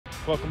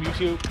Welcome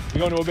YouTube. We're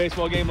going to a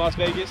baseball game, Las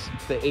Vegas.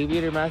 The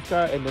Aviator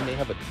mascot, and then they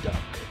have a duck.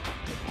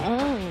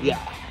 Oh. Yeah.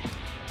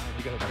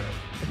 You got a duck.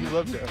 You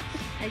love ducks.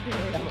 I do.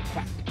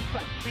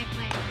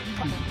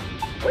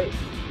 Wait.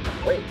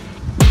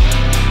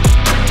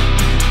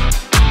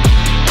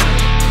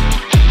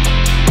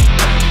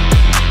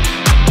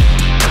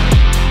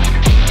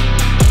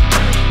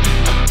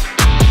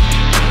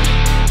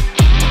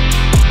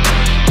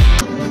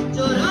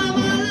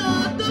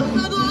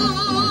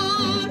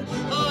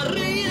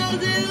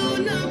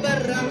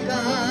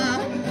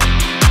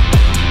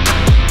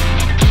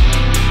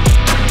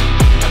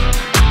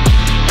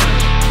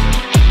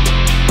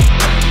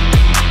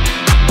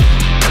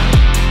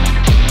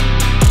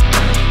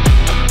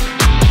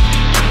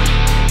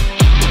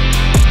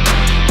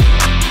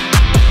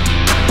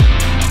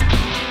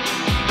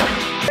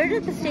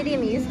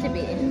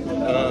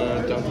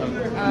 Downtown.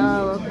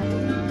 Oh,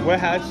 okay. What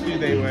hats do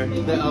they wear?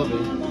 The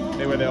LV.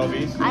 They wear the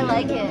LVs? I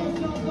like it.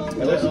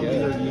 It looks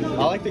good.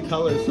 I like the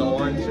colors, so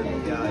orange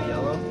and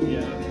yellow.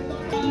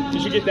 Yeah. You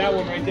should get that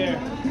one right there.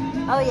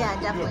 Oh yeah, You're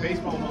a definitely.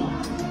 baseball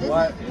mom.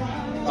 What?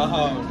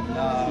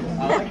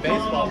 I like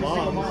baseball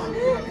moms.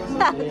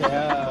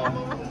 Yeah.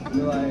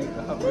 You're like,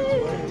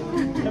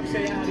 Come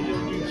say hi to your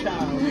new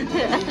child.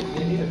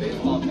 they need a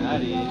baseball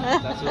caddy.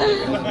 That's what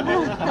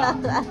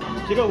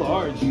they Get a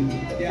large.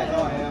 Yeah, no,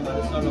 I am. I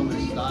just don't know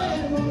which style.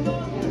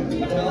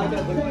 I feel like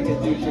I'd look like a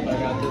douche if I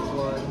got this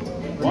one.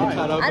 Why?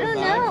 I don't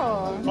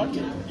know. Fuck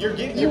it. You're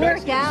getting You your work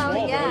back's getting out,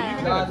 small,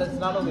 yeah. bro. You No, that's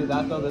not only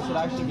that though. This would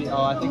actually be.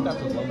 Oh, I think that's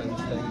a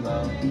woman's thing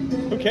though.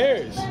 Who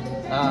cares?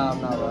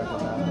 I'm not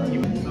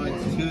rocking that. So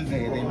it's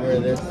Tuesday. They wear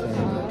this.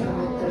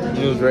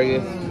 News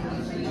Vegas.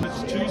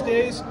 It's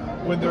Tuesdays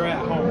when they're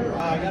at home.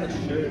 I got a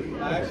shirt.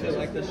 I actually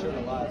like this shirt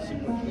a lot. It's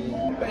super clean.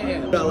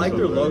 I like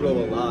their logo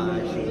a lot,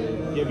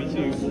 actually. Yeah, me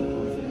too.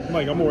 I'm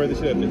like, I'm gonna wear this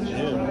shit at the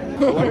gym.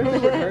 I wonder if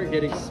it would hurt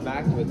getting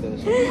smacked with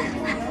this.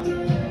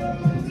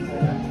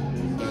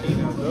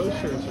 Those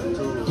shirts are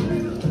cool.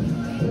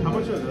 How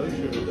much are those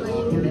shirts?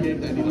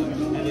 $48.99.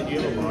 And then you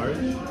have a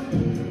large?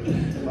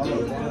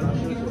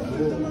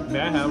 May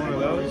I have one of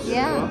those?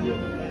 Yeah.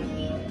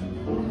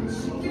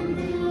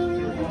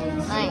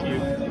 Thank you.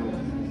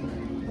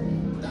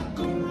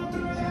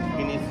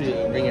 He needs to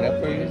ring it up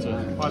for you.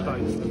 Oh, I thought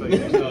you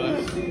saw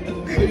us.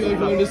 Maybe like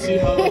wanted to see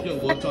how like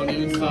it looked on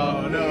you and stuff.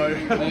 Oh, no.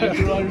 And I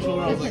threw it on your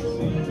shoulder. I was like,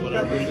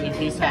 whatever. If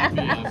he's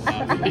happy, I'm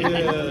happy. Yeah.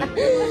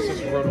 Let's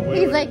just run away.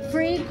 He's like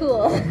pretty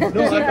cool. No,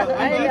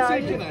 I'm not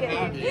saying I'm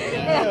happy.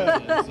 Yeah.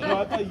 No, I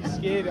thought you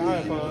scared. I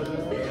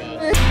apologize.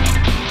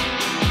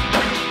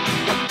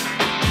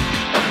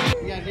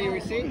 You got any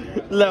receipt?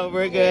 No,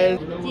 we're good.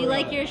 Do you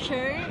like your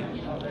shirt?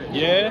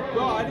 Yeah?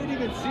 Bro, I didn't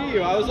even see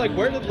you. I was like,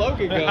 where did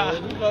Logan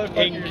go?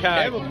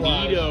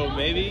 Incognito,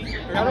 maybe.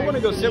 I don't want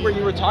to go sit where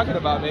you were talking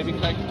about, maybe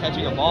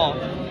catching a ball.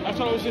 That's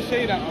what I was just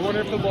saying. I wonder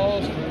if the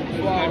balls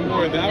fly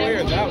more that way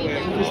or that way.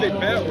 Because they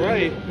bat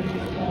right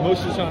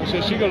most of the time.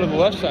 So she go to the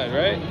left side,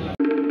 right?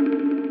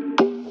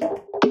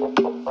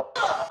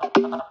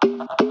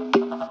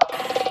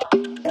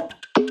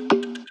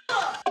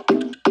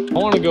 I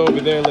want to go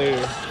over there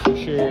later for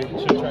sure.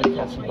 She'll try to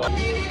catch some balls.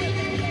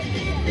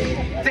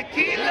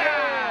 Tequila!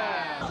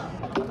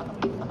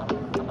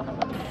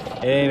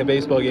 It ain't a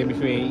baseball game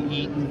between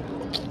eating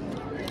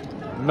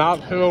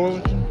mouth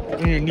pillows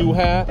in your new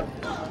hat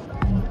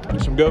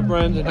with some good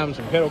friends and having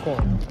some kettle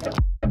corn.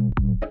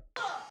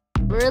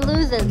 We're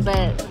losing,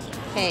 but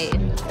hey.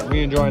 We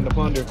enjoying the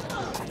plunder.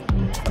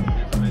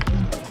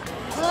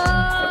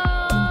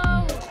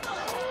 Whoa!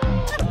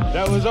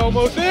 That was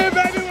almost it,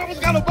 baby. We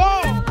almost got a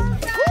ball.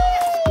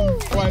 Woo!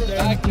 Right there.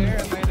 Back there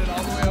and landed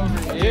all the way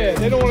over here. Yeah,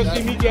 they don't want to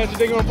see me catch it.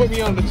 They're going to put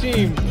me on the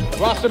team.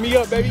 Roster me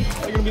up, baby.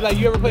 They're going to be like,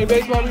 you ever played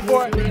baseball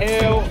before?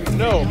 Hell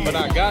no, but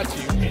I got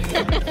you.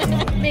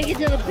 Make it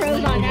to the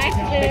pros on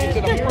accident. Make it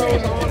to the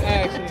pros on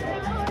accident.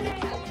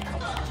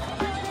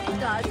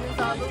 Dodgers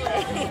all the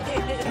way.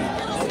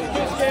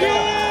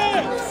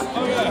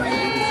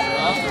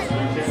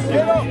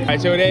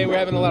 Alright, so today we're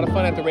having a lot of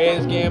fun at the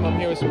Rays game. I'm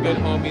here with some good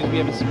homies. We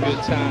having some good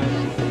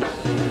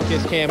times.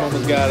 Kiss Cam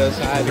almost got us.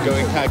 I had to go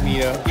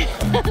incognito.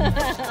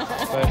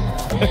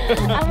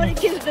 I want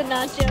to kiss the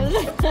nachos.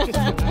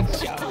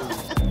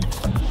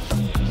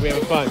 We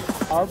having fun.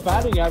 Our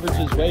batting average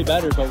is way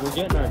better, but we're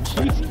getting our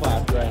cheeks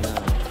clapped right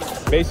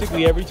now.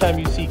 Basically, every time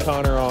you see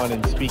Connor on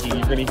and speaking,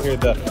 you're going to hear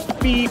the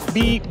beep,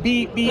 beep,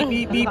 beep, beep,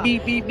 beep, beep,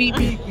 beep, beep, beep,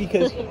 beep,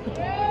 because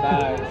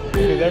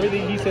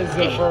everything he says is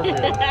inappropriate.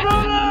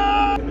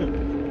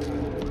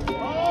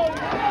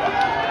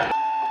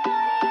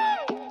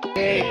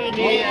 Take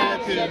me out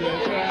to the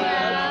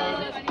crowd,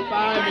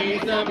 find me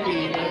some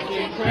peanuts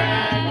and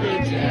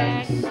cracker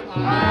jacks. I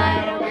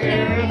don't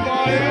care if I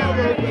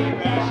ever come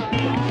back.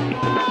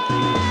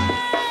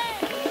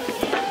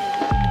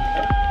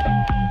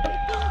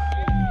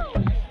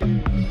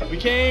 We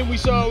came, we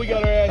saw, we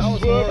got our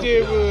asses whooped.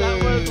 It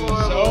was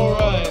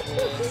alright.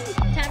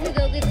 Time to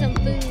go get some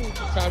food.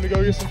 Time to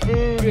go get some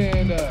food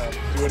and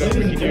do whatever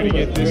we can do to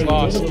get this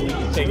loss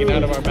taken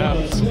out of our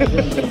mouths.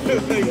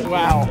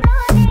 Wow.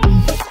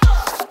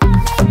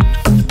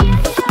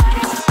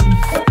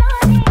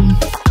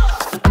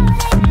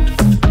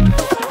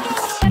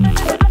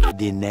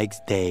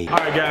 next day. All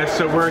right, guys,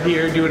 so we're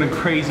here doing a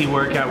crazy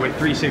workout with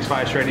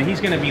 365 Shredded. He's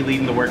gonna be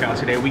leading the workout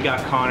today. We got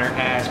Connor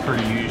as per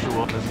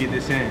usual. Let's get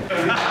this in.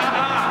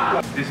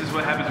 This is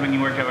what happens when you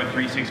work out with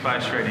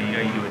 365 Shredded.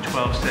 You do a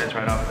 12 sets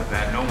right off the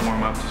bat, no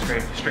warm up, just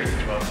straight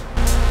to 12.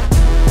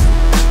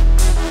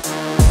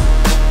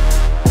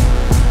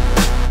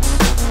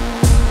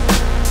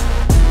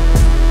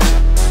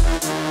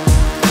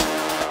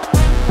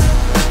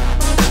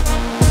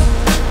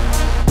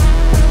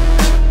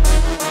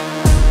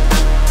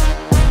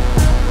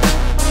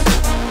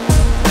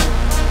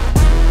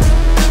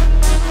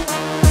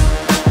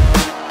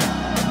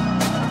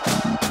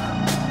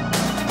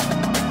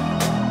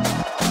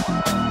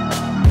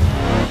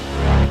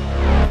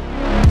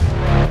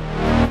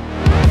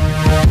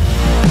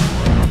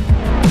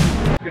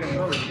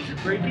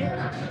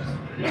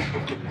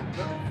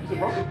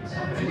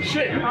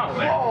 Shit,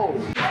 whoa!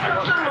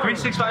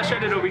 365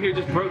 Shredded over here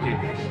just broke it.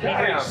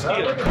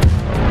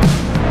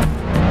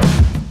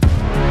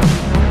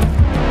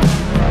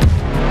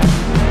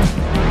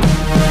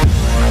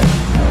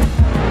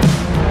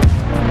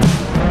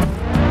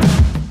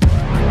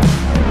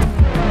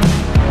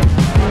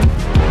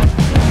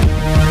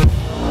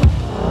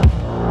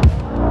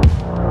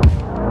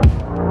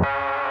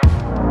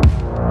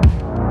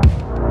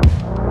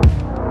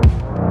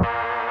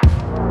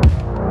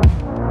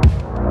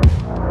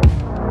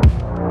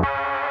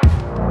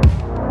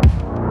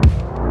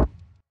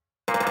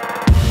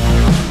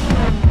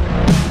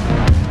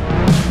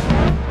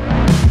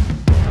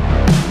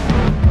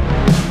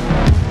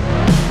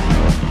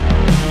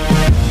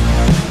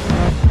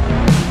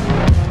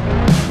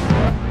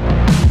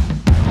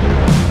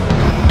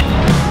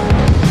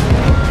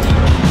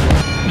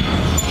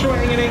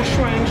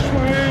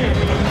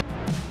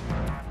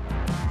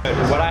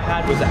 What I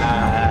had was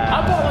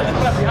I bought like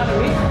stuff behind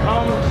me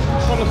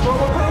from the store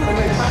one time and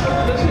they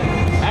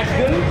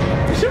accidentally.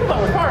 The shit was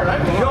like required, right?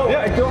 Yo,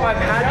 I've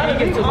had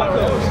vegan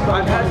tacos.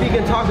 I've had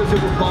vegan tacos that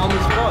were bomb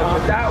as fuck,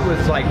 but that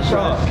was like,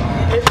 bro.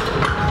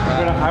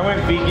 I went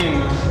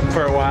vegan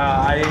for a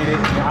while. I ate it.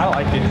 I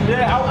liked it.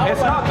 Yeah,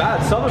 it's not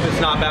bad. Some of it's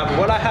not bad, but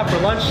what I had for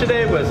lunch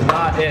today was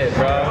not it,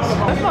 bro.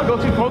 That's my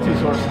go-to protein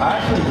source. I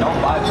actually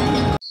don't buy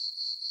vegan.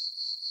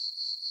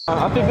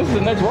 I think this is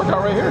the next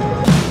workout right here.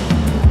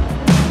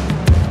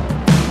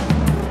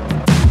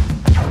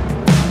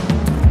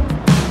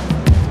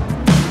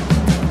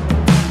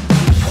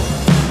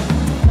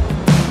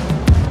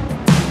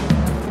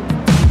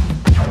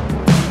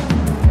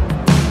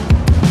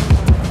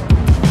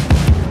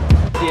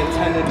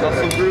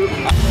 Muscle group.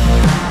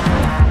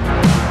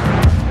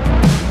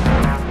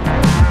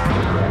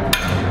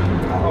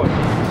 Oh,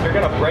 you're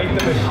gonna break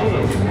the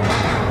machine.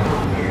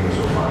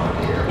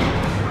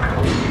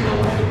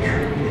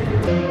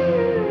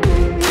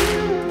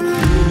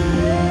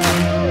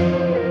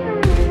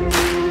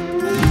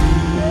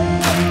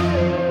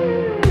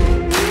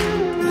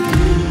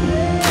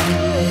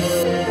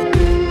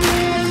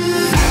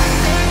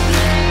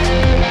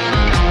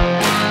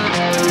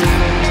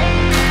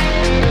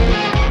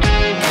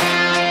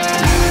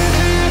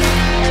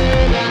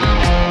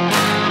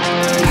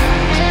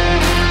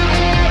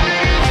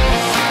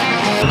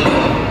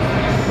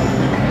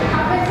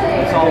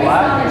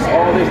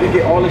 All this, they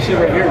get all this shit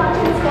right here.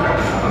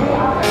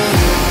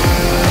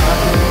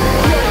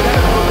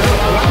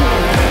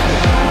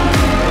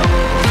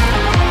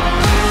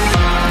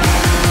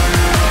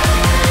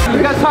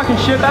 You guys talking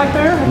shit back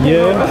there?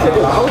 Yeah.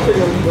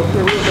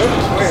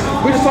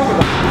 We just talking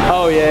about.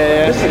 Oh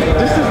yeah.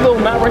 This little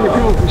map right here,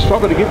 people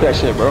struggle to get that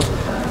shit, bro.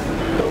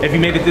 If you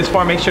made it this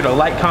far, make sure to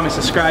like, comment,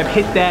 subscribe,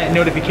 hit that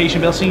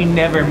notification bell so you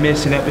never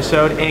miss an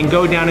episode, and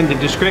go down in the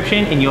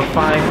description and you'll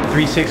find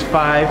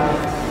 365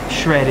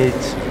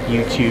 Shredded's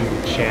YouTube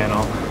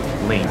channel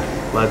link.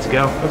 Let's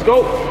go. Let's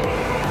go.